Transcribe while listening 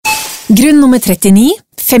Grunn nummer 39,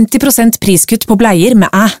 50% priskutt på bleier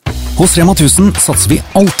med æ. Hos Rema 1000 satser vi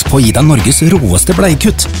alt på å gi deg Norges råeste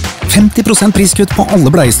bleiekutt. 50% priskutt på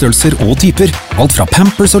alle bleiestørrelser og typer. Alt fra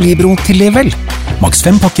Pampers og Libro til Level. Maks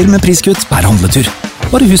 5 pakker med priskutt per handletur.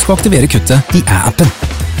 Bare husk å aktivere kuttet i æ-appen.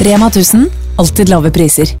 Rema 1000, alltid lave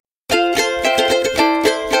priser.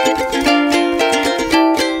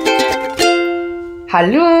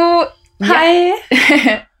 Hallo! Hei!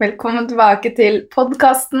 Velkommen tilbake til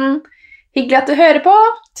podcasten. Hyggelig at du hører på.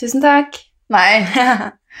 Tusen takk. Nei.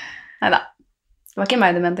 Neida. Det var ikke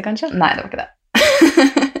meg du mente, kanskje? Nei, det var ikke det.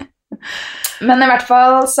 Men i hvert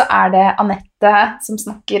fall så er det Annette som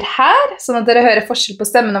snakker her, sånn at dere hører forskjell på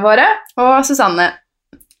stemmene våre. Og Susanne.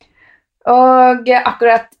 Og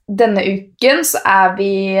akkurat denne uken så er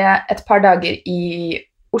vi et par dager i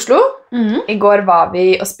Oslo. I går var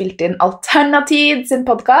vi og spilte inn ALLTID sin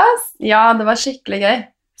podcast. Ja, det var skikkelig gøy.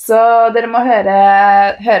 Så dere må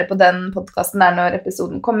høre på den podcasten der når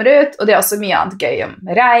episoden kommer ut. Og det er også mye annet gøy om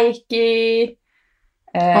reiki.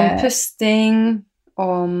 Om pusting,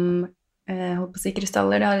 om, holdt på å si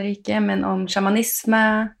krystaller, det har dere ikke, men om shamanisme.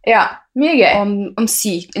 Ja, mye gøy. Om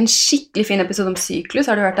en skikkelig fin episode om syklus,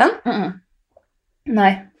 har du hørt den?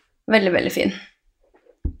 Nei. Veldig, veldig fin.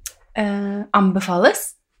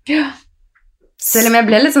 Anbefales. Ja. Selv om jeg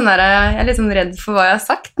ble litt sånn der, jeg er litt sånn redd for hva jeg har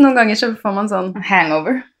sagt. Noen ganger så får man sånn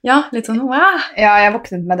hangover. Ja, litt sånn, wow. Ja, jeg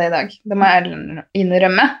våknet med det i dag. Det må jeg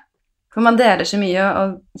innrømme. For man deler så mye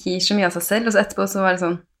og gir så mye av seg selv, og så etterpå så var det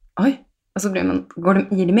sånn, oi, og så blir man,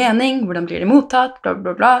 gir det mening, hvordan blir det mottatt, bla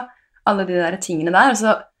bla bla, alle de der tingene der, og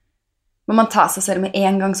så må man ta seg selv med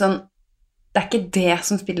en gang sånn, det er ikke det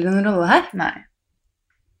som spiller en rolle her. Nei.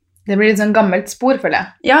 Det blir litt sånn gammelt spor, føler jeg.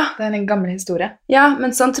 Ja. Det er en gammel historie. Ja,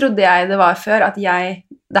 men sånn trodde jeg det var før, at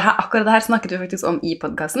akkurat det her snakket vi faktisk om i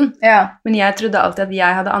podcasten, Ja. men jeg trodde alltid at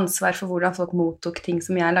jeg hadde ansvar for hvordan folk mottok ting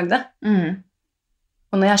som jeg lagde.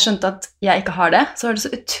 Og når jeg skjønte at jeg ikke har det, så var det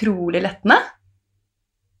så utrolig lettende.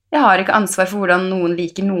 Jeg har ikke ansvar for hvordan noen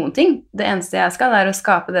liker noen ting. Det eneste jeg skal, er å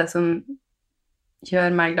skape det som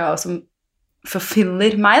gjør meg glad, og som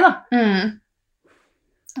fulfiller meg, da.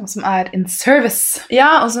 Og som er in service.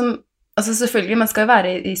 Ja, og som, altså selvfølgelig, man skal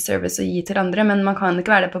være i service og gi til andre, men man kan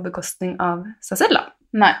ikke være det på bekostning av seg selv, da.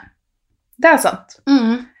 Nei. Det er sant.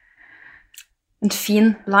 En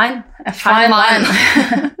fin line. A fine line.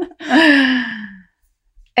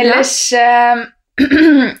 Ellers,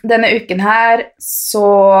 denne uken her, så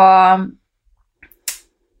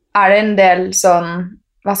er det en del sånn,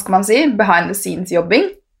 hva skal man si, behind the scenes jobbing.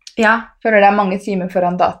 Ja. Føler det er mange timer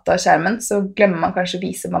foran dataskjermen, så glemmer man kanskje å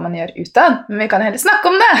vise hva man gjør utad, men vi kan heller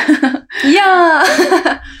snakke om det. Ja!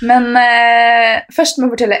 Men først må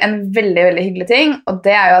jeg fortelle en veldig, veldig hyggelig ting, og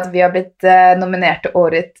det er jo at vi har blitt nominert til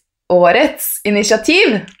årets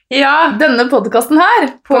initiativ. Ja! Denne podcasten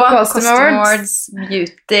her, på Costume Awards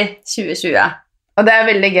Beauty 2020. Og det er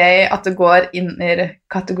veldig gøy at det går inn i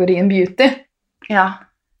kategorien beauty. Ja.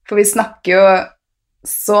 For vi snakker jo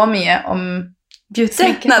så mye om beauty.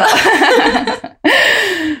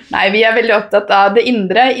 Nei, vi er veldig opptatt av det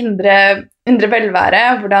indre velvære,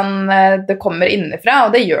 hvordan det kommer innenfra,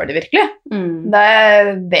 og det gjør det virkelig. Det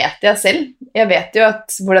vet jeg selv. Jeg vet jo at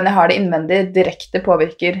hvordan jeg har det innvendig direkte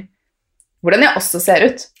påvirker hvordan jeg også ser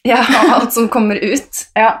ut. Ja, alt som kommer ut.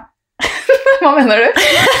 Ja. Hva mener du?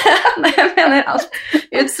 Nei, jeg mener alt.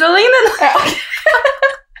 Utstrålingen din. Ja.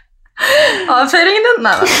 Avføringen din.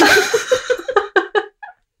 Nei,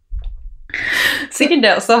 sikkert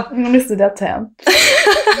det også. Nå mistet jeg teen.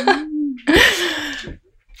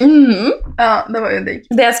 Ja, det var jo digg.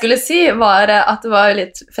 Det jeg skulle si var at det var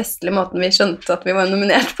litt festlig måten vi skjønte at vi var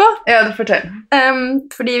nominert på. Ja, du fortell.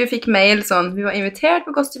 Fordi vi fikk mail sånn, vi var invitert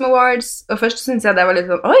på Costume Awards, og først syntes jeg det var litt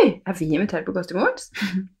sånn, oi, er vi invitert på Costume Awards?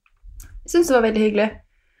 Jeg syntes det var veldig hyggelig.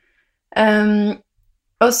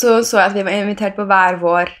 Og så jeg at vi var invitert på hver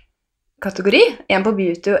vår kategori, en på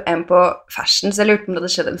beauty og en på fashion, så jeg lurte på om det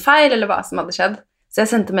hadde skjedd en feil, eller hva som hadde skjedd. Så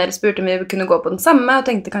jeg sendte mail og spurte om vi kunne gå på den samme, og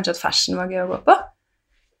tenkte kanskje at fashion var gøy å gå på.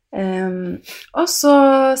 Og så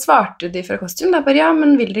svarte de fra Costume, da bare, ja,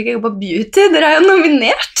 men vil dere ikke gå på beauty? Dere er jo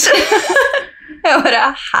nominert! Jeg bare,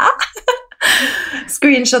 hæ?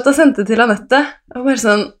 Screenshot og sendte til Annette, og bare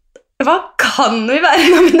sånn, hva kan vi være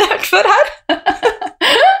nominert for her?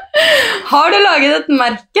 Har du laget et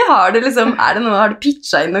merke? Har du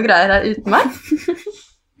pitchet inn noe greier her uten meg?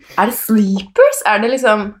 Er det sleepers? Er det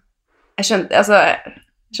liksom, jeg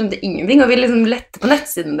skjønte ingenting, og vi liksom lette på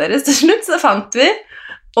nettsiden deres. Til slutt så fant vi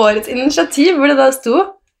årets initiativ, hvor det da sto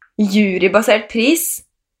jurybasert pris,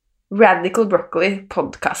 Radical Broccoli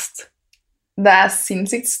podcast. Det er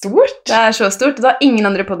sinnssykt stort. Det er så stort, og det var ingen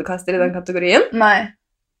andre podcaster i den kategorien. Nei.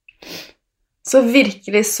 Så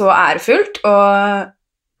virkelig så ærefullt, og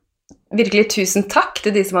virkelig tusen takk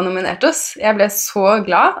til de som har nominert oss. Jeg ble så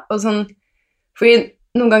glad, og sånn, fordi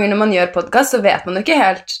noen ganger når man gjør podcast, så vet man jo ikke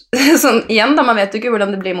helt, sånn igjen da, man vet jo ikke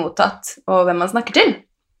hvordan det blir mottatt, og hvem man snakker til.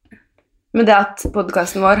 Men det at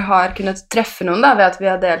podcasten vår har kunnet treffe noen da, ved at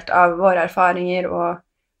vi har delt av våre erfaringer, og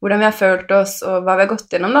hvordan vi har følt oss, og hva vi har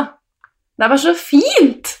gått gjennom da. Det er bare så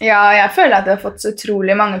fint! Ja, jeg føler at jeg har fått så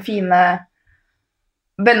utrolig mange fine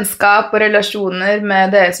vennskap og relasjoner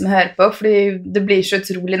med dere som hører på, fordi det blir så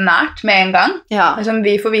utrolig nært med en gang. Ja. Det er sånn,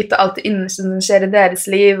 vi får vite alt det innerste som skjer i deres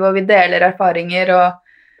liv, og vi deler erfaringer og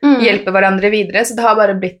hjelper hverandre videre, så det har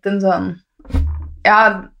bare blitt en sånn, ja,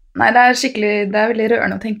 nei, det er veldig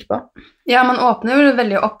rørende å tenke på. Ja, man åpner jo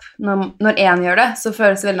veldig opp når en gjør det, så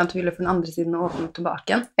føles det veldig naturlig for den andre siden å åpne tilbake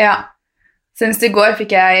igjen. Ja. Senest i går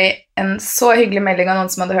fikk jeg en så hyggelig melding av noen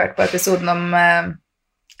som hadde hørt på episoden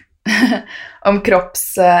om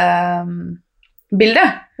kroppsbilde.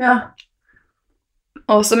 Ja.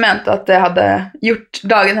 Og så mente at det hadde gjort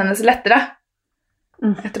dagen hennes lettere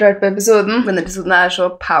etter å ha hørt på episoden. Den episoden er så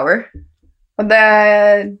power. Og det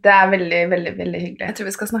er veldig, veldig, veldig hyggelig. Jeg tror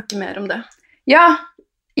vi skal snakke mer om det. Ja,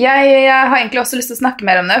 jeg har egentlig også lyst til å snakke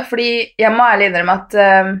mer om det, fordi jeg må ærlig innrømme at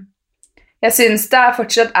jeg synes det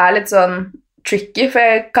fortsatt er litt sånn tricky, for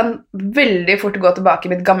jeg kan veldig fort gå tilbake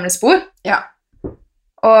i mitt gamle spor. Ja.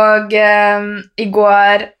 Og i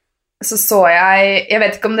går så jeg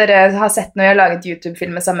vet ikke om dere har sett når jeg har laget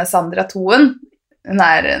YouTube-filmer sammen med Sandra Toen. Hun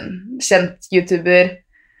er en kjent YouTuber,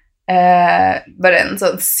 bare en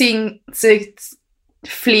sånn sykt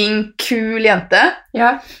flink, kul jente.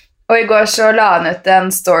 Ja. Og i går så la hun ut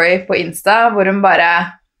en story på Insta hvor hun bare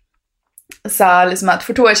sa liksom at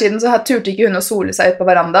for 2 år siden så turte ikke hun å sole seg ut på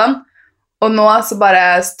verandaen, og nå så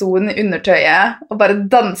bare sto hun i undertøyet og bare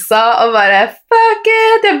dansa og bare fuck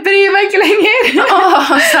it, jeg bryr meg ikke lenger.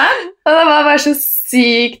 Og det var bare så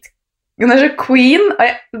sykt, hun er så queen,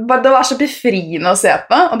 og det var så befriende å se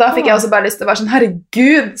på, og da fikk jeg også bare lyst til å være sånn,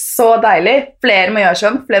 herregud, så deilig, flere må gjøre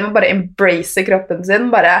sånn, flere må bare embrace kroppen sin,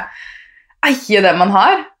 bare eie det man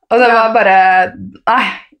har. Og det var bare, nei,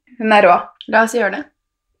 hun er rå. La oss gjøre det.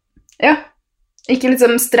 Ja. Ikke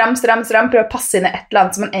liksom stram, prøve å passe inn i et eller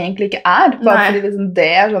annet som man egentlig ikke er. Bare fordi liksom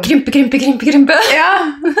det er sånn... Krympe.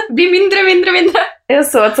 Ja. Bli mindre. Jeg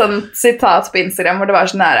så et sånt sitat på Instagram hvor det var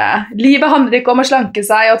sånn her, livet handler ikke om å slanke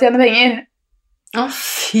seg og tjene penger. Å,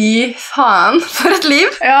 fy faen, for et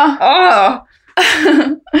liv. Ja.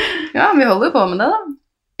 Ja, vi holder jo på med det da.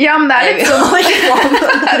 Ja, men det er litt sånn...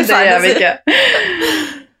 Det gjør vi ikke.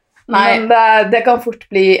 Men det kan fort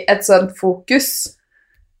bli et sånt fokus.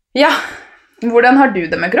 Ja. Hvordan har du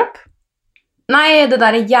det med kropp? Nei, det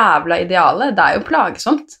der jævla idealet, det er jo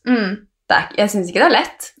plagsomt. Jeg synes ikke det er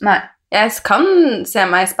lett. Nei. Jeg kan se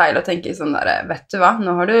meg i speil og tenke sånn der, vet du hva,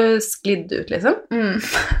 nå har du sklidd ut, liksom.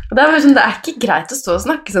 Og det er sånn, det er ikke greit å stå og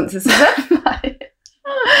snakke sånn til seg selv. Nei.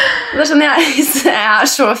 Det er sånn, jeg er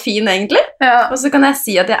så fin egentlig, og så kan jeg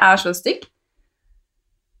si at jeg er så stygg.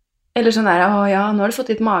 Eller sånn der, ja, nå har du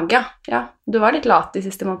fått litt mage, ja, du var litt lat de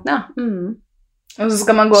siste månedene, ja. Og så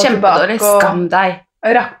skal man gå tilbake skam deg.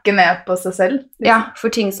 Og rakke ned på seg selv. Liksom. Ja,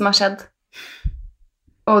 for ting som har skjedd.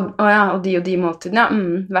 Og de måltidene, ja,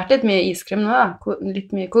 vært litt mye iskrem nå da,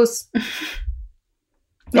 litt mye kos.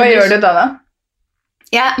 Hva gjør du da?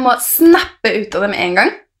 Jeg må snappe ut av det med en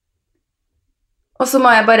gang. Og så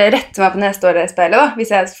må jeg bare rette meg på når jeg står i speilet da,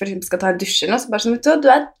 hvis jeg for eksempel skal ta en dusj eller noe, så bare sånn,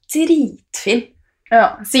 du er dritfin.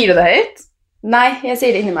 Ja, sier du det høyt? Nei, jeg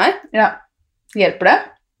sier det inni meg. Ja. Hjelper det?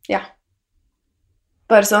 Ja.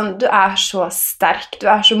 Bare sånn, du er så sterk, du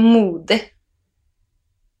er så modig.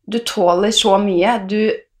 Du tåler så mye,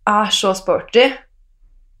 du er så sporty.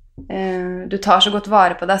 Du tar så godt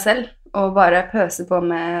vare på deg selv, og bare pøser på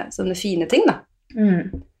med sånne fine ting da.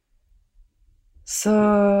 Så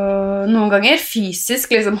noen ganger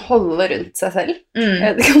fysisk liksom holde rundt seg selv. Jeg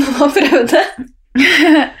vet ikke om man har prøvd det.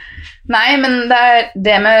 Nei, men det er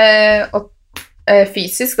det med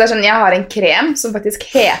fysisk, det er sånn, jeg har en krem som faktisk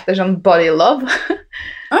heter sånn Body Love,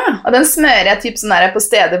 og den smører jeg typ sånn der på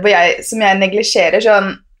steder som jeg neglisjerer, sånn,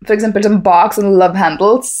 for eksempel sånn bak sånn love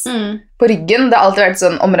handles på ryggen, det har alltid vært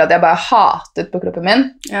sånn område jeg bare hatet på kroppen min,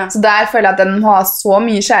 så der føler jeg at den må ha så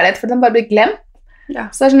mye kjærlighet, for den bare blir glemt.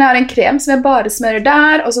 Så det er sånn, jeg har en krem som jeg bare smører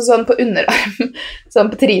der, og så sånn på underarm, sånn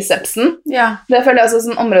på tricepsen. Det føler jeg også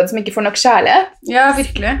sånn område som ikke får nok kjærlighet. Ja,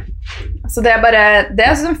 virkelig. Så det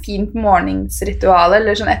er sånn fint morgensritual,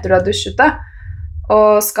 eller sånn etter du har dusjet da,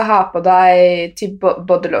 og skal ha på deg typ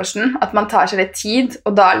body lotion, at man tar seg litt tid,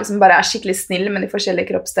 og da liksom bare er skikkelig snill med de forskjellige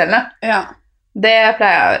kroppsdelene. Det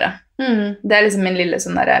pleier jeg å gjøre. Det liksom min lille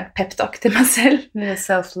sånn der pep-talk til meg selv.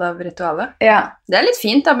 Self-love-ritualet. Ja. Det litt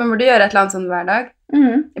fint da, men burde gjøre et eller annet sånn hver dag.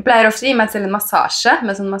 Jeg pleier ofte å gi meg selv en massasje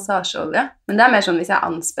med sånn massasjeolje, men det mer sånn hvis jeg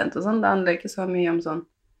anspent og sånn, det handler ikke så mye om sånn.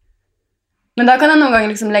 Men da kan jeg noen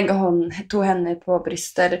ganger liksom legge 2 hender på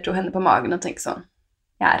brystet eller 2 hender på magen og tenke sånn,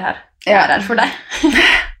 jeg er her for deg.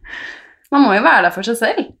 Man må jo være der for seg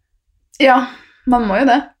selv. Ja, man må jo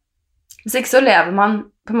det. Hvis ikke så lever man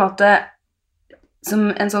på en måte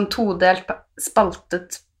som en sånn todelt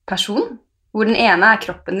spaltet person, hvor den ene er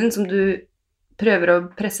kroppen din som du prøver å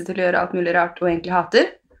presse til å gjøre alt mulig rart og egentlig hater,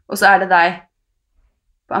 og så er det deg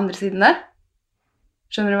på andre siden der.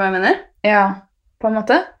 Skjønner du hva jeg mener? Ja, på en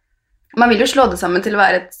måte. Man vil jo slå det sammen til å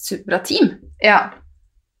være et superbra team. Ja,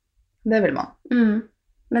 det vil man.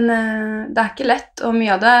 Men det er ikke lett, og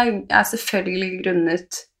mye av det er selvfølgelig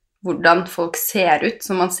grunnet hvordan folk ser ut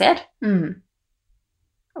som man ser.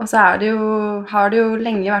 Og så har det jo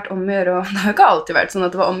lenge vært om å gjøre, og det har jo ikke alltid vært sånn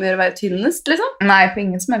at det var om å gjøre å være tynnest, liksom. Nei, på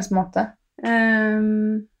ingen som helst måte.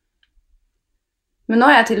 Men nå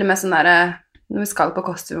er jeg til og med sånn der, når vi skal på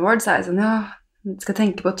Costume Award, så er jeg sånn, jeg skal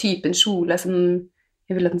tenke på typen kjole som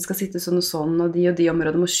jeg vil at den skal sitte sånn og de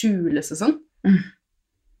områdene må skjules og sånn.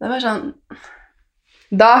 Det var sånn...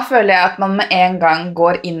 Da føler jeg at man med en gang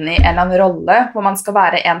går inn i en eller annen rolle, hvor man skal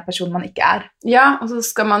være en person man ikke er. Ja, og så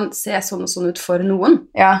skal man se sånn og sånn ut for noen.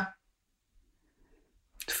 Ja.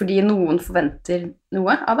 Fordi noen forventer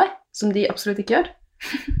noe av deg, som de absolutt ikke gjør.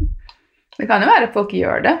 Det kan jo være at folk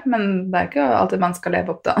gjør det, men det er ikke alltid man skal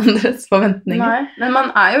leve opp til andres forventninger. Nei, men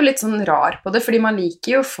man er jo litt sånn rar på det, fordi man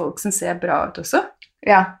liker jo folk som ser bra ut også.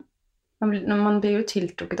 Ja. Man blir jo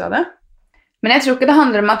tiltrukket av det. Men jeg tror ikke det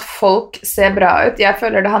handler om at folk ser bra ut. Jeg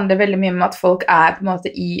føler det handler veldig mye om at folk er på en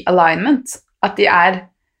måte i alignment. At de har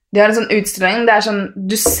en sånn utstråling. Det er sånn,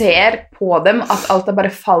 du ser på dem at alt har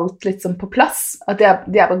bare falt litt sånn på plass. At de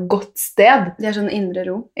er på et godt sted. De har sånn indre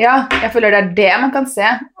ro. Ja, jeg føler det er det man kan se.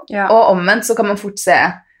 Ja. Og omvendt så kan man fort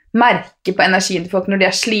merke på energien til folk når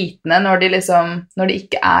de er slitne, når de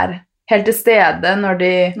ikke er helt til stede, når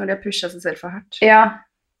de har pushet seg selv for hardt. Ja,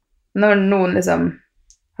 når noen liksom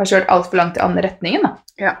har kjørt alt for langt i andre retningen, da.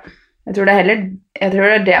 Ja. Jeg tror det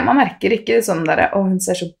er det man merker, ikke sånn der, hun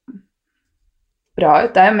ser så bra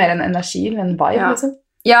ut. Det er jo mer en energi, en vibe, liksom.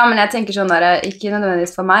 Ja, men jeg tenker sånn der, ikke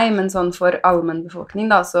nødvendigvis for meg, men sånn for allmenn befolkning,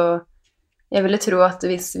 da, så jeg ville tro at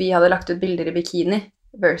hvis vi hadde lagt ut bilder i bikini,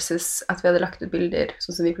 versus at vi hadde lagt ut bilder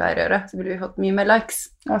sånn som vi pleier å gjøre, så ville vi fått mye mer likes.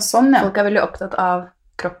 Ja, sånn, ja. Folk er veldig opptatt av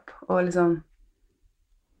kropp, og liksom...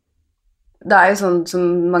 Det er jo sånn som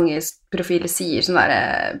mange profiler sier, sånn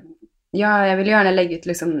der, ja, jeg vil gjerne legge ut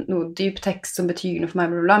liksom noe dyp tekst som betyr noe for meg,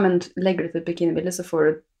 bla, bla, men legger du til et bikinibilde, så får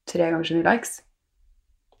du 3 ganger så mye likes.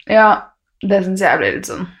 Ja, det synes jeg blir litt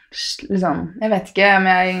sånn, jeg vet ikke om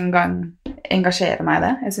jeg engang engasjerer meg i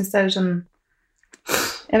det. Jeg synes det er litt sånn,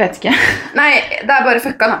 jeg vet ikke. Nei, det er bare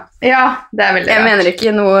fucka da. Ja, det er veldig rart. Jeg mener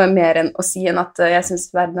ikke noe mer enn å si enn at jeg synes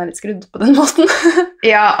verden er litt skrudd på den måten.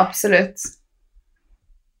 Ja, absolutt.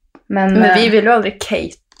 Men vi vil jo aldri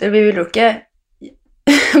vi vil jo ikke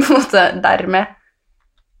på en måte dermed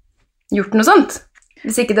gjort noe sånt.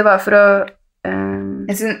 Hvis ikke det var for å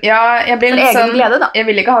jeg blir litt sånn glede, da. Jeg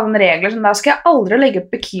vil ikke ha sånne regler sånn, da skal jeg aldri legge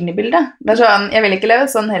opp bikinibilde. Det er sånn, jeg vil ikke leve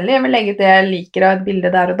sånn heller. Jeg vil legge ut det jeg liker av et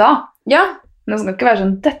bilde der og da. Ja. Men det skal ikke være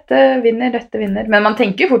sånn, dette vinner. Men man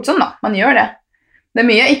tenker jo fort sånn, da. Man gjør det. Det er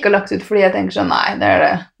mye jeg ikke har lagt ut fordi jeg tenker sånn, nei, det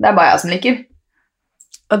er bare jeg som liker.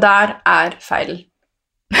 Og der er feil.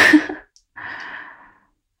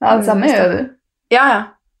 Ja, det samme gjør du. Ja.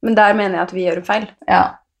 Men der mener jeg at vi gjør en feil. Ja.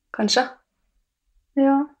 Kanskje.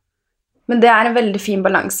 Ja. Men det er en veldig fin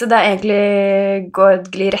balanse. Det er egentlig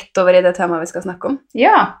glir rett over i det temaet vi skal snakke om.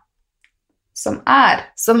 Ja.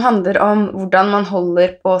 Som handler om hvordan man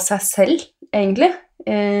holder på seg selv, egentlig.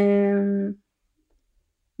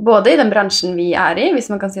 Både i den bransjen vi er i, hvis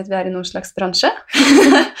man kan si at vi er i noen slags bransje.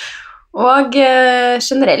 Og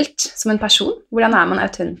generelt, som en person. Hvordan er man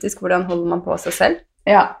autentisk? Hvordan holder man på seg selv?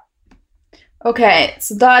 Ja. Ok,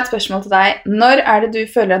 så da er et spørsmål til deg. Når er det du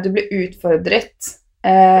føler at du blir utfordret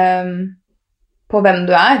på hvem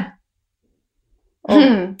du er?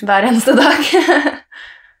 Hver eneste dag.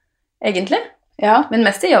 Egentlig. Ja. Men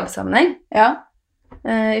mest i jobbsammenheng. Ja.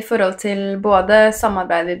 I forhold til både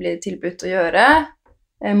samarbeid vi blir tilbudt å gjøre,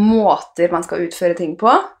 måter man skal utføre ting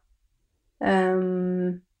på.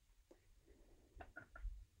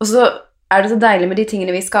 Og så er det så deilig med de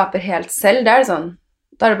tingene vi skaper helt selv.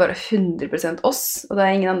 Da er det bare 100% oss, og det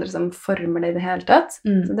er ingen andre som former det i det hele tatt.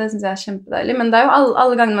 Så det synes jeg er kjempedeilig. Men det er jo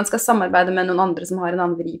alle ganger man skal samarbeide med noen andre som har en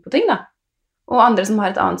annen vri på ting, da. Og andre som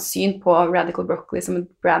har et annet syn på Radical Broccoli som et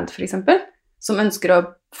brand, for eksempel, som ønsker å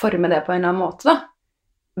forme det på en eller annen måte, da.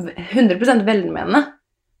 100% velmenende,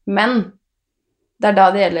 men det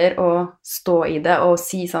da det gjelder å stå i det og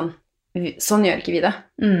si sånn gjør ikke vi det.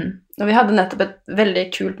 Og vi hadde nettopp et veldig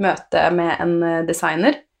kult møte med en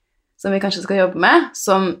designer som vi kanskje skal jobbe med,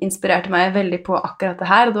 som inspirerte meg veldig på akkurat det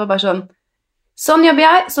her, og det var bare sånn jobber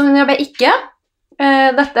jeg, sånn jobber jeg ikke.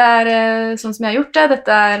 Dette sånn som jeg har gjort det,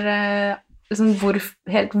 dette liksom hvor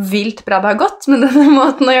helt vilt bra det har gått med denne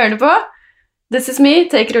måten å gjøre det på. This is me,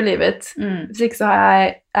 take it or leave it. Hvis ikke så er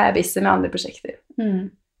jeg busy med andre prosjekter.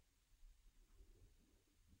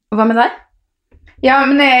 Og hva med deg? Ja,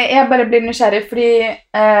 men jeg bare blir nysgjerrig, fordi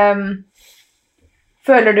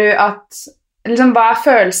føler du at, liksom, hva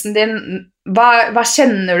følelsen din, hva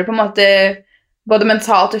kjenner du på en måte, både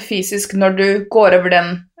mentalt og fysisk, når du går over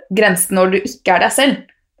den grensen når du ikke deg selv?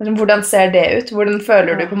 Hvordan ser det ut? Hvordan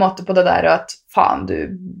føler du på en måte på det der, og at faen,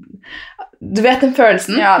 du vet den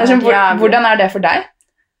følelsen? Ja, hvordan det for deg?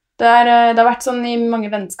 Det har vært sånn i mange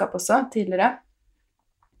vennskap også, tidligere.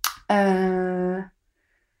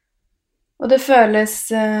 Og det føles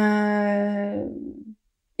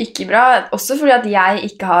ikke bra, også fordi at jeg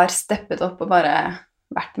ikke har steppet opp og bare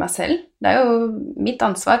vært meg selv. Det jo mitt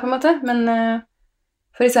ansvar på en måte, men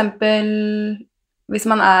for eksempel hvis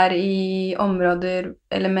man i områder,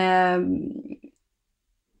 eller med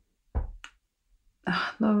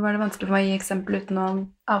nå var det vanskelig for meg å gi eksempel uten å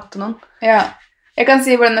oute noen. Ja, jeg kan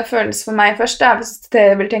si hvordan det føles for meg først, hvis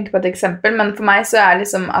jeg vil tenke på et eksempel, men for meg så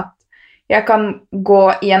liksom at jeg kan gå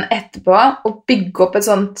igjen etterpå og bygge opp et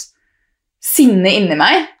sånt sinne inni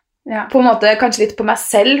meg, på en måte kanskje litt på meg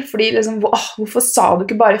selv, fordi liksom, hvorfor sa du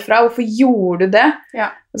ikke bare fra? Hvorfor gjorde du det?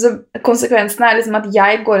 Altså, konsekvensen liksom at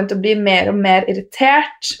jeg går rundt og blir mer og mer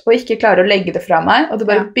irritert, og ikke klarer å legge det fra meg, og det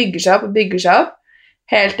bare bygger seg opp og bygger seg opp,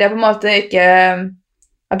 helt til jeg på en måte ikke,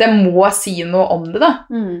 at jeg må si noe om det da.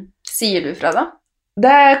 Sier du fra da?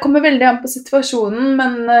 Det kommer veldig an på situasjonen,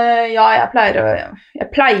 men ja, jeg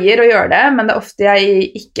pleier å gjøre det, men det ofte jeg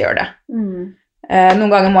ikke gjør det.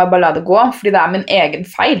 Noen ganger må jeg bare la det gå, fordi det min egen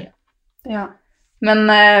feil. Men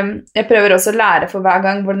jeg prøver også å lære for hver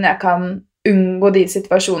gang hvordan jeg kan unngå de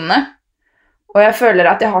situasjonene, og jeg føler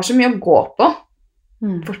at jeg har så mye å gå på,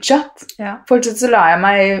 fortsatt. Fortsatt så lar jeg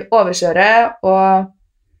meg overkjøre, og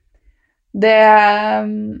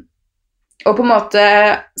og på en måte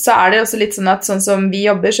så det også litt sånn at sånn som vi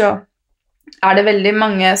jobber, så det veldig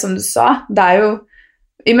mange, som du sa, det jo,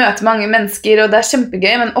 vi møter mange mennesker, og det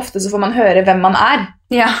kjempegøy, men ofte så får man høre hvem man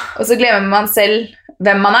og så glemmer man selv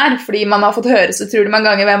hvem man fordi man har fått høre så utrolig mange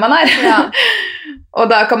ganger hvem man og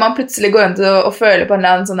da kan man plutselig gå rundt og føle på en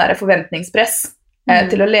eller annen sånn der forventningspress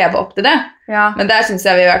til å leve opp til det. Men der synes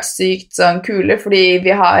jeg vi har vært sykt sånn kule, fordi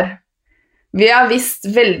vi har visst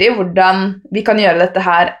veldig hvordan vi kan gjøre dette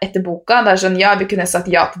her etter boka. Det sånn, vi kunne sagt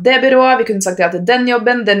ja til det byrået, vi kunne sagt ja til den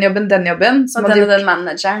jobben, den jobben, den jobben. Og den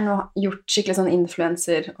manageren har gjort skikkelig sånn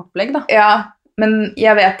influencer-opplegg da. Ja, men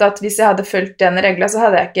jeg vet at hvis jeg hadde fulgt den regla, så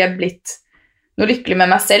hadde jeg ikke blitt noe lykkelig med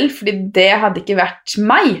meg selv, fordi det hadde ikke vært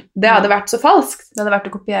meg. Det hadde vært så falskt. Det hadde vært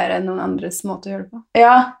å kopiere noen andres måte å gjøre det på.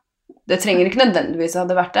 Ja. Det trenger ikke nødvendigvis å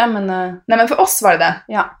hadde vært det, men... Nei, men for oss var det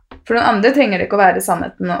det. Ja. For noen andre trenger det ikke å være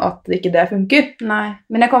sannheten, og at ikke det funker. Nei,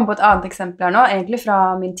 men jeg kom på et annet eksempel her nå, egentlig fra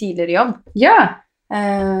min tidligere jobb. Ja.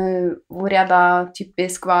 Hvor jeg da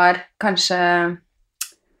typisk var kanskje...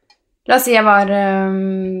 La oss si jeg var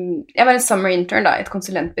en summer intern da, i et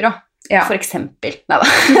konsulentbyrå. Ja. For eksempel. Neida,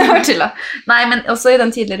 det var chilla. Nei, men også i den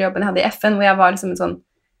tidligere jobben jeg hadde i FN, hvor jeg var liksom en sånn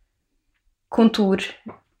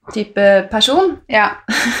kontortype person. Ja.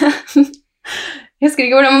 Jeg husker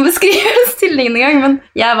ikke hvordan man beskriver den stillingen en gang, men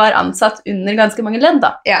jeg var ansatt under ganske mange ledd da.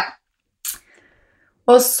 Ja.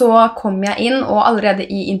 Og så kom jeg inn, og allerede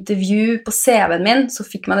i intervju på CV-en min, så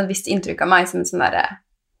fikk man et visst inntrykk av meg som en sånn der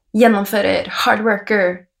gjennomfører, hard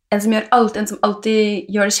worker, en som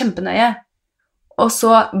alltid gjør det kjempenøye. Og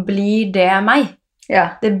så blir det meg.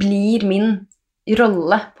 Ja. Det blir min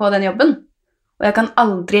rolle på den jobben. Og jeg kan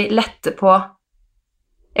aldri lette på...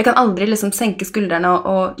 Jeg kan aldri liksom senke skuldrene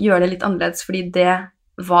og gjøre det litt annerledes, fordi det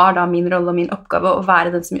var da min rolle og min oppgave å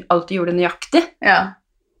være den som alltid gjorde det nøyaktig. Ja.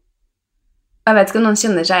 Jeg vet ikke om noen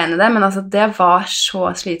kjenner seg igjen i det, men altså, det var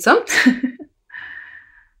så slitsomt.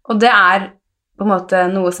 Og det på en måte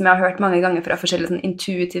noe som jeg har hørt mange ganger fra forskjellige sånn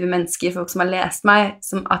intuitive mennesker, folk som har lest meg,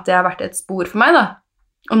 som at det har vært et spor for meg da.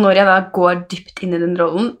 Og når jeg da går dypt inn i den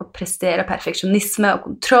rollen og presterer perfeksjonisme og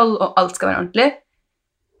kontroll og alt skal være ordentlig,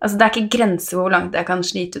 altså det ikke grenser hvor langt jeg kan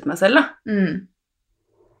slite ut meg selv da.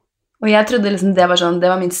 Og jeg trodde liksom det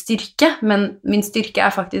var min styrke, men min styrke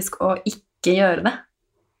faktisk å ikke gjøre det.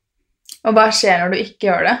 Og hva skjer når du ikke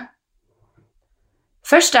gjør det?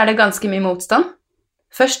 Først det ganske mye motstand.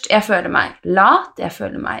 Først, jeg føler meg lat, jeg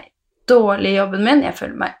føler meg dårlig i jobben min, jeg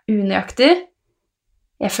føler meg unøyaktig,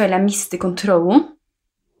 jeg føler jeg mister kontrollen,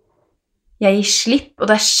 jeg gir slipp, og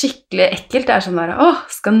det skikkelig ekkelt, det sånn der,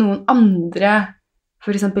 skal noen andre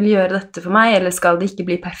for eksempel gjøre dette for meg, eller skal det ikke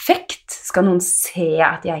bli perfekt? Skal noen se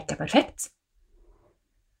at jeg ikke perfekt?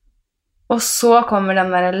 Og så kommer den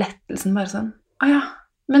der lettelsen bare sånn, ja,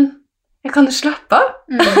 men jeg kan jo slappe av.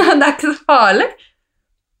 Det ikke så farlig.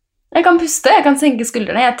 Jeg kan puste, jeg kan senke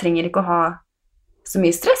skuldrene, jeg trenger ikke å ha så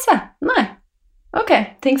mye stress, jeg. Nei. Ok,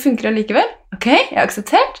 ting funker allikevel. Ok, jeg har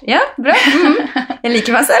akseptert. Ja, bra. Jeg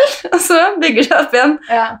liker meg selv. Og så bygger det opp igjen.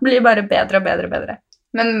 Blir bare bedre og bedre og bedre.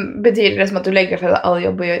 Men betyr det liksom at du legger fra deg all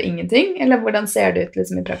jobb og gjør ingenting? Eller hvordan ser det ut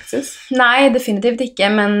liksom i praksis? Nei, definitivt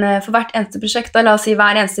ikke, men for hvert eneste prosjekt, la oss si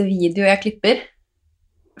hver eneste video jeg klipper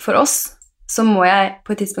for oss, så må jeg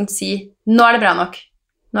på et tidspunkt si, nå det bra nok.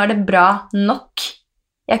 Nå det bra nok.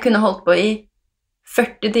 Jeg kunne holdt på i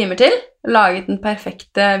 40 timer til, laget den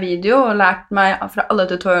perfekte video og lært meg fra alle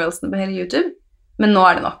tutorialsene på hele YouTube, men nå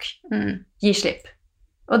det nok. Gi slipp.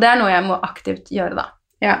 Og det noe jeg må aktivt gjøre da.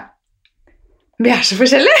 Ja. Vi så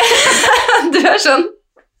forskjellige. Du sånn.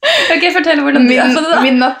 Ok, fortell hvordan du på det da.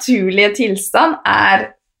 Min naturlige tilstand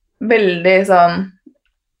veldig sånn,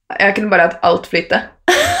 jeg kunne bare hatt alt flyte.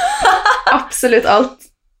 Absolutt alt.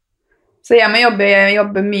 Så jeg må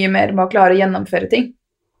jobbe mye mer med å klare å gjennomføre ting.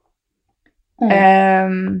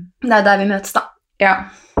 Det der vi møtes da. Ja.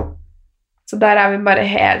 Så der vi bare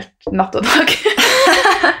helt natt og dag.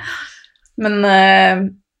 Men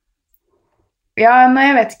ja, nei,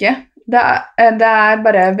 jeg vet ikke. Det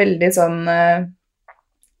bare veldig sånn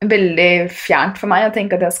veldig fjernt for meg å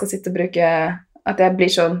tenke at jeg skal sitte og bruke at jeg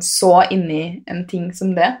blir så inni en ting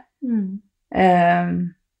som det.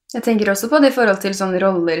 Jeg tenker også på det i forhold til sånne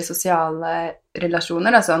roller i sosiale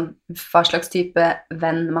relasjoner, da, sånn, hva slags type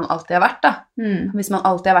venn man alltid har vært da. Hvis man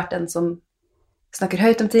alltid har vært en som snakker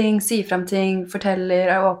høyt om ting, sier frem ting,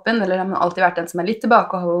 forteller, åpen, eller har man alltid vært en som litt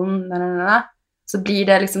tilbakeholden, så blir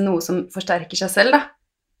det liksom noe som forsterker seg selv da.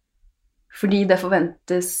 Fordi det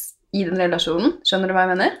forventes i den relasjonen. Skjønner du hva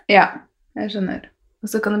jeg mener? Ja, jeg skjønner. Og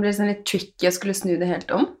så kan det bli sånn litt tricky å skulle snu det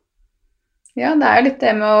helt om. Ja, det jo litt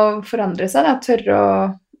det med å forandre seg, da. Tørre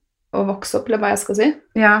å vokse opp, eller hva jeg skal si.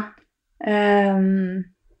 Ja.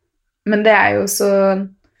 Men det jo så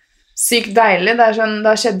sykt deilig. Det sånn, det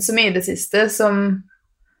har skjedd så mye i det siste som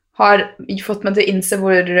har fått meg til å innse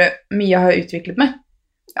hvor mye jeg har utviklet meg.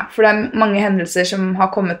 Ja, for det mange hendelser som har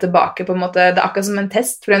kommet tilbake på en måte, det akkurat som en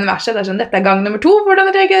test for universet. Det sånn, dette gang nummer 2, hvordan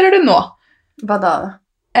reagerer du nå? Hva da?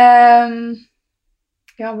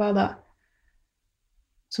 Ja, hva da?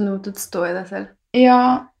 Så noe til å stå i deg selv?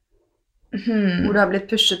 Ja. Hvor du har blitt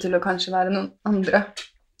pushet til å kanskje være noen andre?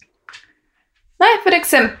 Nei, for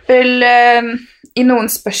eksempel i noen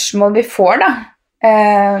spørsmål vi får da.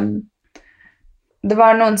 Det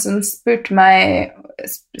var noen som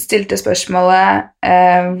stilte spørsmålet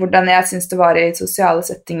hvordan jeg synes det var i sosiale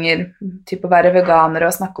settinger, typ å være veganer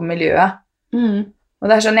og snakke om miljøet. Og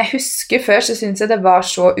det sånn, jeg husker før så synes jeg det var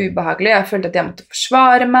så ubehagelig. Jeg følte at jeg måtte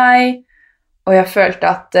forsvare meg, og jeg følte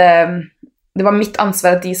at det var mitt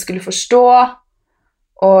ansvar at de skulle forstå,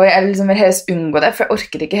 og jeg liksom vil helst unngå det, for jeg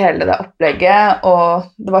orket ikke hele det opplegget,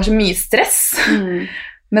 og det var så mye stress.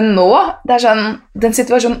 Men nå, det sånn, den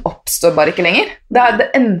situasjonen oppstår bare ikke lenger. Det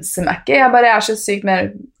enser meg ikke. Jeg bare så sykt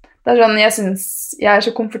mer... Det sånn, jeg synes jeg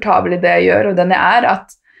så komfortabel i det jeg gjør, og den jeg at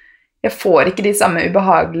jeg får ikke de samme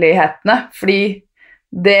ubehagelighetene, fordi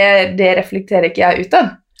det reflekterer ikke jeg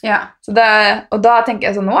utad. Ja. Og da tenker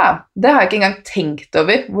jeg sånn, wow, det har jeg ikke engang tenkt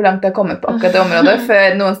over, hvor langt jeg har kommet på akkurat det området, før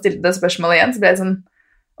noen stilte det spørsmålet igjen, så ble jeg sånn,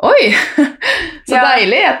 oi, så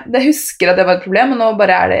deilig. Jeg husker at det var et problem, og nå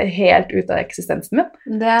bare det helt ut av eksistensen min.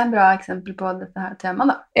 Det et bra eksempel på dette her temaet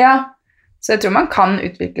da. Ja, så jeg tror man kan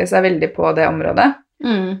utvikle seg veldig på det området.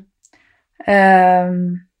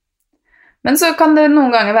 Men så kan det noen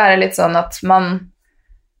ganger være litt sånn at man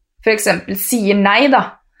for eksempel sier nei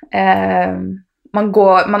da. Man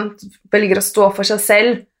velger å stå for seg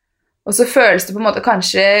selv, og så føles det på en måte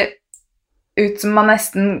kanskje ut som man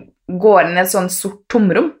nesten går inn i et sånn sort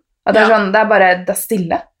tomrom. At det sånn, det bare det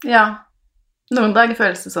stille. Ja, noen dager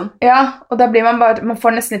føles det sånn. Ja, og da blir man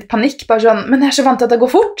får nesten litt panikk, bare sånn, men jeg så vant til at det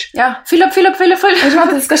går fort. Ja, fyll opp. Jeg så vant til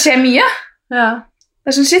at det skal skje mye. Ja.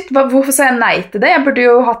 Det sånn, shit, hvorfor sa jeg nei til det? Jeg burde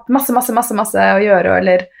jo hatt masse å gjøre,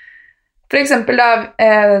 eller for eksempel da,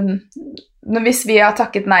 hvis vi har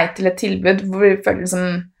takket nei til et tilbud, hvor vi føler liksom,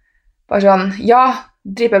 bare sånn, ja,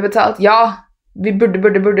 driver betalt, ja, vi burde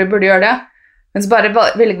gjøre det, men så bare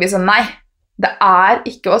velger vi sånn, nei, det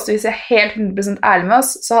ikke oss. Hvis jeg helt 100% ærlig med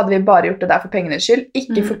oss, så hadde vi bare gjort det der for pengenes skyld,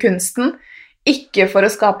 ikke for kunsten, ikke for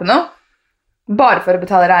å skape noe. bare for å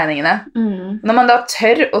betale regningene. Når man da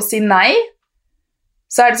tør å si nei,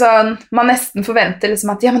 så det sånn, man nesten forventer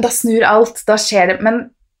liksom at, ja, men da snur alt, da skjer det, men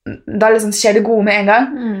da liksom skjer det gode med en gang.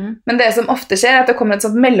 Men det som ofte skjer, at det kommer et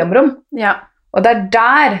sånt mellomrom. Ja. Og det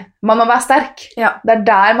der man må være sterk. Ja. Det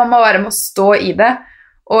der man må være med å stå i det,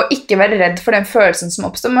 og ikke være redd for den følelsen som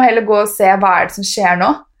oppstår, men heller gå og se hva det som skjer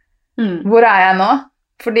nå. Hvor jeg nå?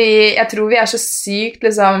 Fordi jeg tror vi så sykt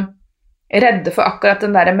liksom redde for akkurat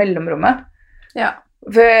den der mellomrommet. Ja.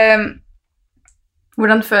 For,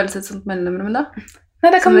 hvordan føles et sånt mellomrom da? Nei,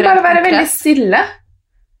 det kan bare være veldig stille.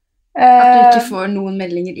 At du ikke får noen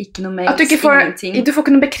meldinger, ikke noe mails, at du ikke får, ingenting. Du får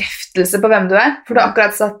ikke noen bekreftelse på hvem du for du har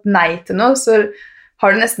akkurat sagt nei til noe, så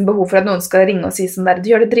har du nesten behov for at noen skal ringe og si sånn der, du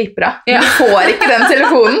gjør det dritbra. Ja. Du får ikke den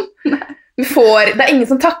telefonen. Det ingen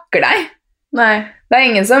som takker deg. Nei. Det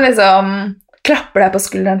ingen som liksom klapper deg på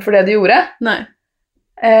skulderen for det du gjorde. Nei.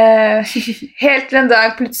 Helt til en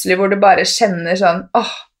dag plutselig hvor du bare kjenner sånn,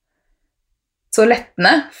 så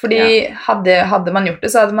lettende, fordi hadde man gjort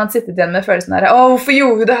det, så hadde man sittet igjen med følelsen der, hvorfor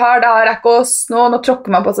gjorde vi det her, det her ikke oss, nå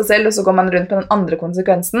tråkker man på seg selv, og så går man rundt på den andre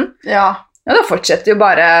konsekvensen. Ja, da fortsetter jo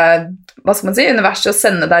bare, hva skal man si, universet å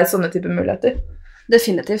sende deg sånne typer muligheter.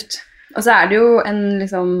 Definitivt. Og så det jo en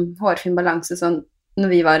liksom hårfin balanse sånn,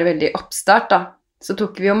 når vi var veldig oppstart da, så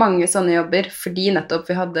tok vi jo mange sånne jobber, fordi nettopp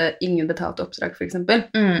vi hadde ingen betalt oppdrag, for eksempel.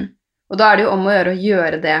 Og da det jo om å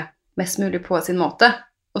gjøre det mest mulig på sin måte.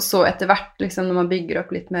 Og så etter hvert, liksom, når man bygger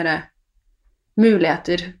opp litt mer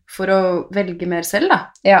muligheter for å velge mer selv, da.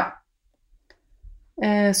 Ja.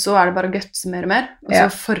 Så det bare å gutse mer og mer. Og så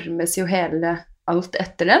formes jo hele alt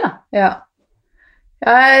etter det, da. Ja.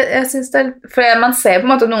 Ja, jeg synes det for man ser på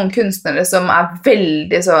en måte noen kunstnere som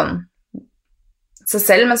veldig sånn seg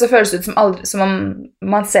selv, men så føles det ut som om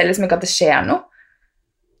man ser liksom ikke at det skjer noe.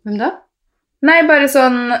 Hvem da? Nei, bare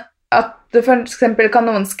sånn at for eksempel kan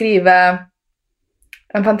noen skrive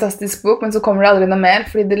en fantastisk bok, men så kommer det aldri noe mer,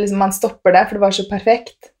 fordi liksom, man stopper det, for det var så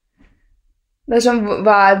perfekt. Det sånn,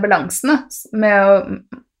 hva balansen da,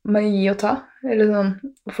 med å gi og ta? Eller sånn,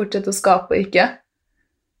 å fortsette å skape og ikke?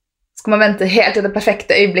 Skal man vente helt til det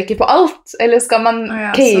perfekte øyeblikket på alt? Eller skal man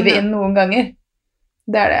cave inn noen ganger?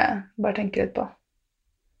 Det det jeg bare tenker litt på.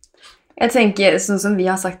 Jeg tenker, sånn som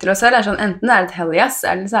vi har sagt til oss selv, sånn, enten det et hell yes,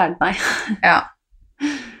 eller så det nei. Ja.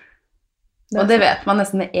 Og det vet man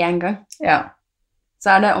nesten med en gang. Ja.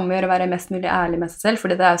 Så det om å gjøre å være mest mulig ærlig med seg selv,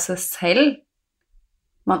 fordi det jo seg selv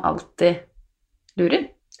man alltid lurer.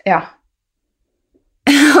 Ja.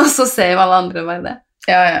 Og så ser jo alle andre bare det.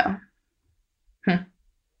 Ja, ja.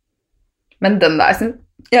 Men den der,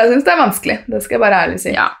 jeg synes det vanskelig. Det skal jeg bare ærlig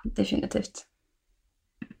si. Ja, definitivt.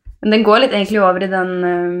 Men den går litt egentlig over i den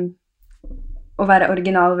å være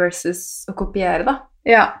original versus å kopiere, da.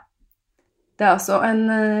 Ja. Det også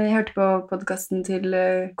jeg hørte på podcasten til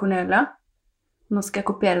Cornelia. Nå skal jeg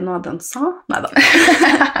kopiere noe av det hun sa. Neida.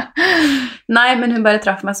 Nei, men hun bare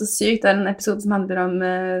traff meg så sykt. Det en episode som handler om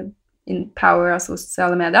power av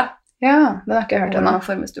sosiale medier. Ja, den har ikke jeg hørt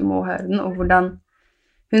ennå. Du må høre den, og hvordan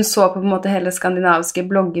hun så på en måte hele skandinaviske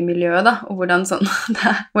bloggemiljøet, da, og hvordan sånn,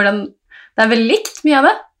 det veldig likt mye av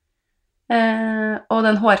det. Og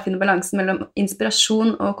den hårfine balansen mellom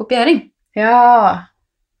inspirasjon og kopiering. Ja,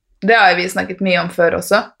 det har vi snakket mye om før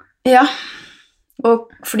også. Ja,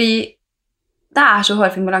 og fordi det så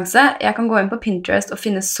hårfin balanse. Jeg kan gå inn på Pinterest og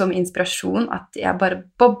finne så mye inspirasjon at jeg bare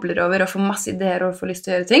bobler over og får masse ideer og får lyst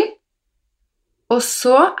til å gjøre ting. Og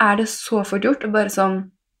så det så fort gjort og bare sånn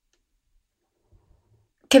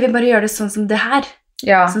kan vi bare gjøre det sånn som det her?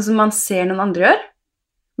 Ja. Sånn som man ser noen andre gjør.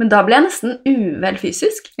 Men da ble jeg nesten uvel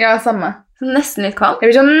fysisk. Ja, samme. Så nesten litt kald.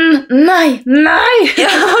 Jeg blir sånn, nei! Ja,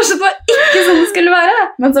 det var ikke sånn det skulle være.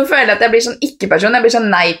 Men så føler jeg at jeg blir sånn ikke-person, jeg blir sånn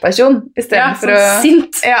nei-person. I stedet for sånn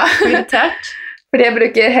sint og irritert. Fordi jeg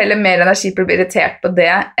bruker heller mer energi på å bli irritert på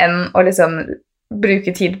det, enn å liksom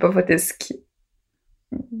bruke tid på å faktisk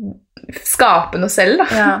skape noe selv, da.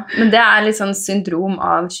 Ja, men det litt sånn syndrom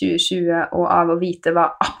av 2020, og av å vite hva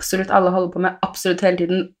absolutt alle holder på med, absolutt hele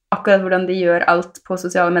tiden, akkurat hvordan de gjør alt på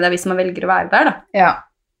sosiale medier, hvis man velger å være der, da. Ja.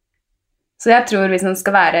 Så jeg tror hvis man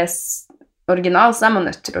skal være original, så man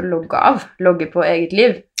nødt til å logge på eget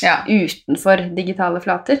liv, utenfor digitale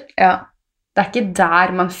flater. Ja. Det ikke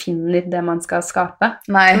der man finner det man skal skape,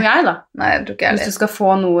 tror jeg da. Nei, jeg tror ikke jeg Hvis du skal få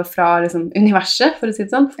noe fra liksom, universet, for å si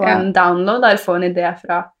det sånn, få en download, eller få en idé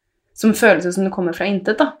som føles som det kommer fra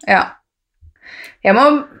intet, da. Ja. Jeg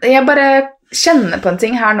bare kjenner på en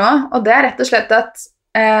ting her nå, og det rett og slett at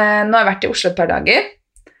nå har jeg vært i Oslo et par dager,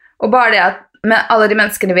 og bare det at med alle de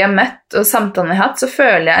menneskene vi har møtt og samtalene vi har hatt, så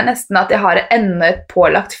føler jeg nesten at jeg har enda et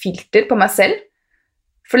pålagt filter på meg selv,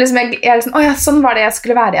 For liksom jeg liksom, åja, sånn var det jeg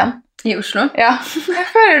skulle være igjen. I Oslo? Ja, jeg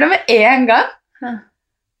føler det med en gang. Ja.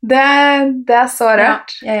 Det er så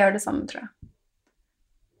rart. Ja, jeg gjør det samme, tror jeg.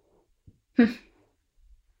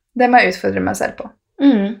 Det må jeg utfordre meg selv på.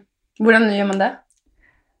 Hvordan gjør man det?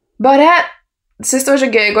 Bare, synes det var så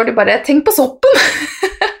gøy i går, du bare, tenk på soppen!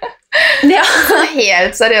 Ja.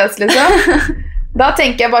 Helt seriøst, liksom. Da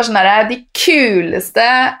tenker jeg bare sånn der, de kuleste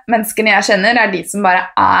menneskene jeg kjenner er de som bare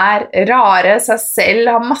er rare, seg selv,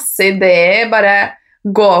 har masse ideer, bare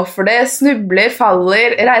går for det, snubler,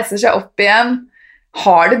 faller, reiser seg opp igjen,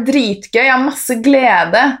 har det dritgøy, har masse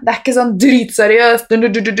glede. Det er ikke sånn dritseriøst,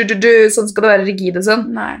 sånn skal det være rigid og sånn.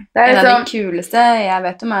 Nei. Det er en av liksom, de kuleste jeg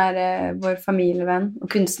vet om er vår familievenn og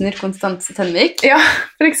kunstner Konstanse Tenvik. ja,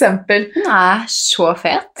 for eksempel. Hun er så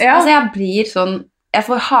fet. Ja. Altså, jeg blir sånn, jeg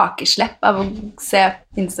får hakeslepp av å se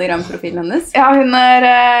Instagram-profilen hennes. Ja, hun er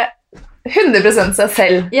 100% seg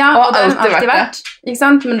selv, Ja, og det har hun alltid vært det. Ikke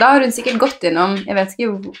sant? Men da har hun sikkert gått gjennom, jeg vet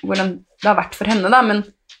ikke hvordan det har vært for henne da, men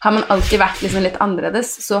har man alltid vært liksom litt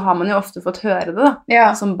annerledes, så har man jo ofte fått høre det da. Ja.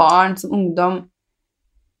 Som barn, som ungdom,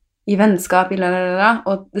 i vennskap,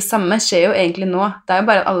 og det samme skjer jo egentlig nå. Det er jo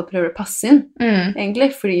bare at alle prøver å passe inn, egentlig,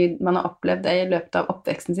 fordi man har opplevd det i løpet av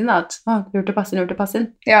oppveksten sin, da, at lurt å passe inn.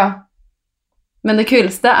 Ja. Men det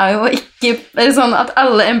kuleste er jo ikke, eller sånn at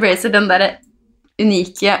alle embracer den der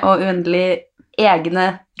unike og uendelig egne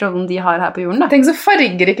rollen de har her på jorden, da. Tenk så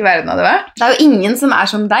fargerik verden hadde vært. Det er jo ingen som er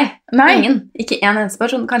som deg. Nei. Ingen. Ikke en eneste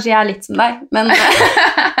person. Kanskje jeg er litt som deg, men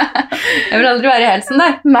jeg vil aldri være helt som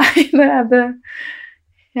deg. Nei, det er det.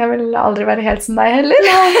 Jeg vil aldri være helt som deg heller.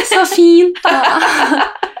 Nei, så fint da.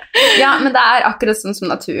 Ja, men det er akkurat sånn som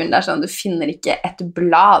naturen. Det er sånn, du finner ikke et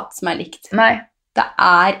blad som er likt. Nei. Det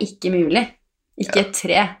er ikke mulig. Ikke et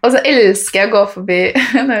tre. Og så elsker jeg å gå forbi,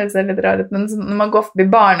 nå høres det litt rart ut, men når man går forbi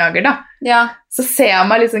barnehager da, Ja. så ser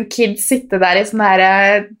man liksom kids sitte der i sånn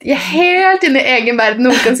her, de er helt inne i egen verden,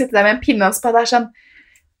 noen kan sitte der med en pinne og spade, det er sånn,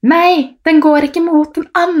 nei, den går ikke mot den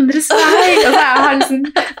andres vei, og så har liksom,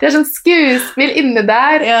 det er sånn skuespill inne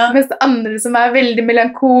der, Ja. mens det andre som er veldig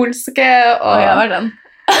melankolske, og Jeg var den.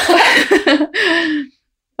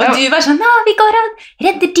 Og du var sånn, vi går og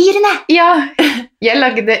redder dyrene. ja, jeg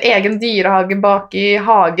lagde egen dyrehage bak i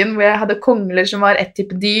hagen, hvor jeg hadde kongler som var ett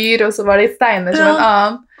type dyr, og så var det steiner som Ja. en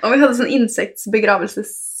annen. Og vi hadde sånn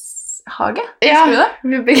insektsbegravelseshage. Ja, Husker du det?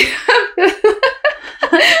 vi begravde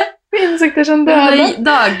insekter som Det døde. var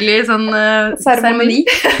daglig sånn Seremoni.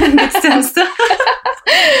 gudstjeneste.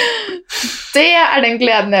 Det er den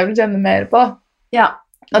gleden jeg vil kjenne mer på. Ja.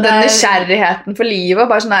 Og den Det er- nysgjerrigheten for livet,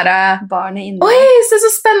 bare sånn her, Barnet inne. oi, se så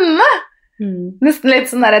spennende! Mm. Nesten litt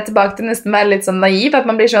sånn der, tilbake til nesten være litt sånn naiv, at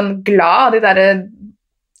man blir sånn glad av de der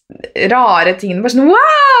rare tingene, bare sånn,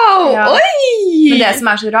 wow, Ja. oi! Men det som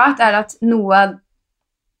er så rart, er at noe av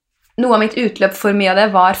mitt utløp for mye av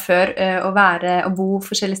det var før å bo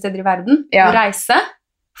forskjellige steder i verden, Ja. og reise.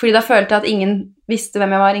 Fordi da følte jeg at ingen visste hvem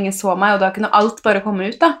jeg var, ingen så meg, og da kunne alt bare komme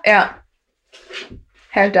ut da. Ja,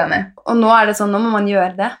 helt enig. Og nå er det sånn, nå må man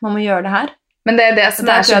gjøre det. Man må gjøre det her. Men det er det som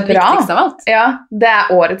Det er tror så jeg er det bra. viktigste av alt. Ja, det er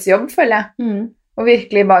årets jobb, føler jeg. Mm. Og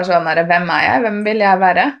virkelig bare sånn her, hvem er jeg? Hvem vil jeg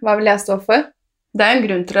være? Hva vil jeg stå for? Det er jo en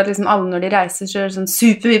grunn til at liksom alle når de reiser, så er det sånn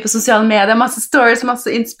supermye på sosiale medier, masse stories, masse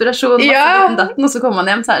inspirasjon, masse Ja. ditten datten, og så kommer man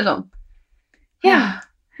hjem, så er det sånn. Ja.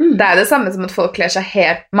 Det er det samme som at folk kler seg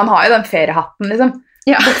helt... Man har jo den feriehatten, liksom.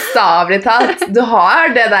 Ja. Bokstavlig talt. Du har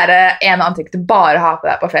det der ene antykket du bare har på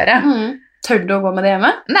deg på ferie. Mm. Tør du å gå med det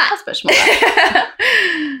hjemme? Nei. Det er spørsmålet.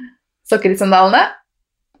 Sokker i sandalene?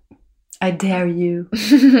 I dare you.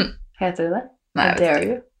 Heter det det? Nei, I jeg vet dare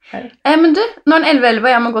ikke. you. Nei. Men du, nå er den 11.11, og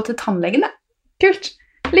jeg må gå til tannlegen, jeg. Kult.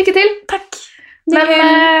 Lykke til. Takk.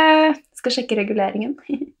 Men Skal sjekke reguleringen.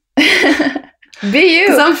 be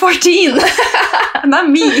you. Som 14. Det er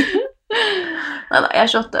me. Neida, jeg er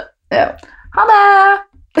 28. Ja. Ha det!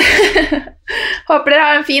 Håper dere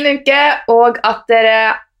har en fin uke, og at dere...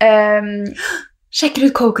 Sjekker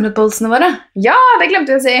ut coconut bowlsene våre. Ja, det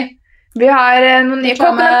glemte jeg å si. Vi har noen nye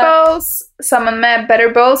Reklame. coconut bowls sammen med Better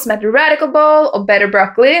Bowls som heter Radical Bowl og Better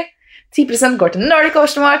Broccoli. 10% går til Nordic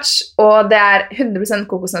Ocean Watch, og det er 100%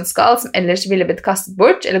 kokosnøttskall som ellers ville blitt kastet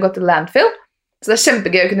bort eller gått til landfill. Så det er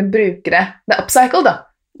kjempegøy å kunne bruke det. Det er upcycle da.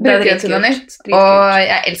 Det er Bruke det til noe dritkult. nytt. Dritkult. Og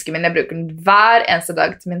jeg elsker min. Jeg bruker den hver eneste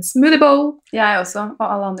dag til min smoothie bowl. Jeg også, og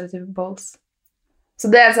alle andre typer bowls. Så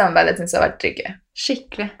det samarbeidet synes jeg har vært tryggere.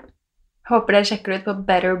 Skikkelig. Håper dere sjekker det ut på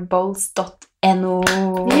betterbowls.no.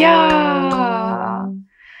 Ja!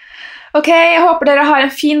 Ok, jeg håper dere har en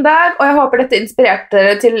fin dag, og jeg håper dette inspirerte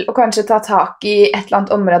dere til å kanskje ta tak i et eller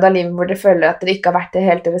annet område av livet hvor dere føler at dere ikke har vært det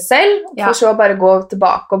helt dere selv, Ja. for så bare gå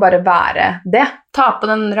tilbake og bare være det. Ta på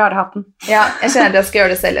den rare hatten. Ja, jeg kjenner at jeg skal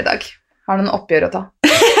gjøre det selv i dag. Har noen oppgjør å ta.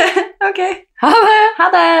 Ok. Ha det! Ha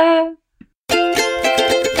det!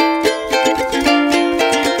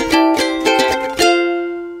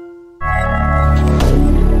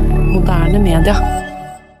 Moderne media.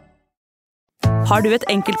 Har du et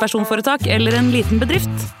enkeltpersonforetak eller en liten bedrift?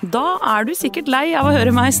 Da er du sikkert lei av å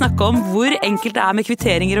høre meg snakke om hvor enkelt det er med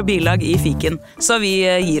kvitteringer og bilag i fiken. Så vi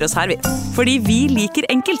gir oss her, vi. Fordi vi liker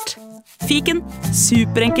enkelt. Fiken,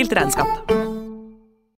 superenkelt regnskap.